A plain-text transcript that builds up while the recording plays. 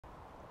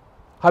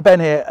Hi,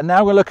 Ben here, and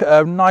now we're going to look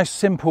at a nice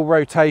simple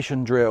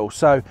rotation drill.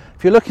 So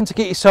if you're looking to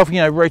get yourself,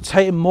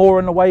 rotating more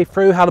on the way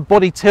through, how the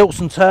body tilts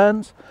and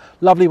turns,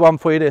 lovely one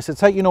for you this. So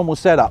take your normal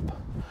setup.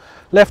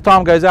 Left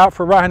arm goes out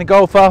for a right-handed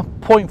golfer,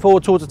 point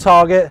forward towards the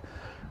target,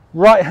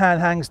 right hand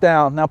hangs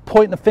down. Now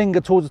point the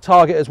finger towards the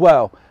target as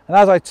well. And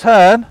as I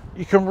turn,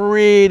 you can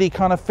really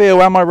kind of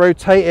feel, am I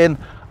rotating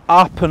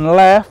up and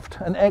left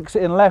and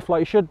exiting left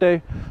like you should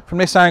do from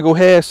this angle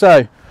here.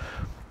 So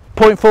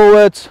point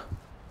forwards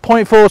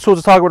towards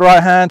the target with the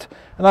right hand,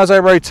 and as I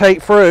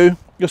rotate through,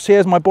 you'll see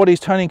as my body's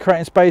turning,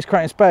 creating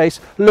space,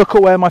 look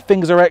at where my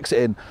fingers are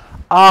exiting.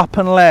 Up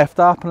and left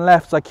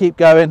as I keep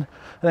going. And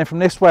then from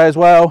this way as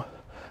well,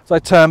 as I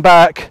turn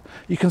back,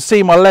 you can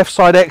see my left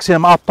side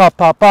exiting,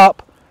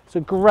 up. It's a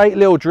great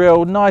little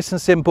drill, nice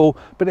and simple,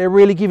 but it'll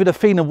really give you the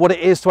feeling of what it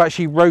is to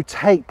actually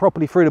rotate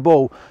properly through the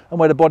ball and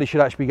where the body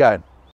should actually be going.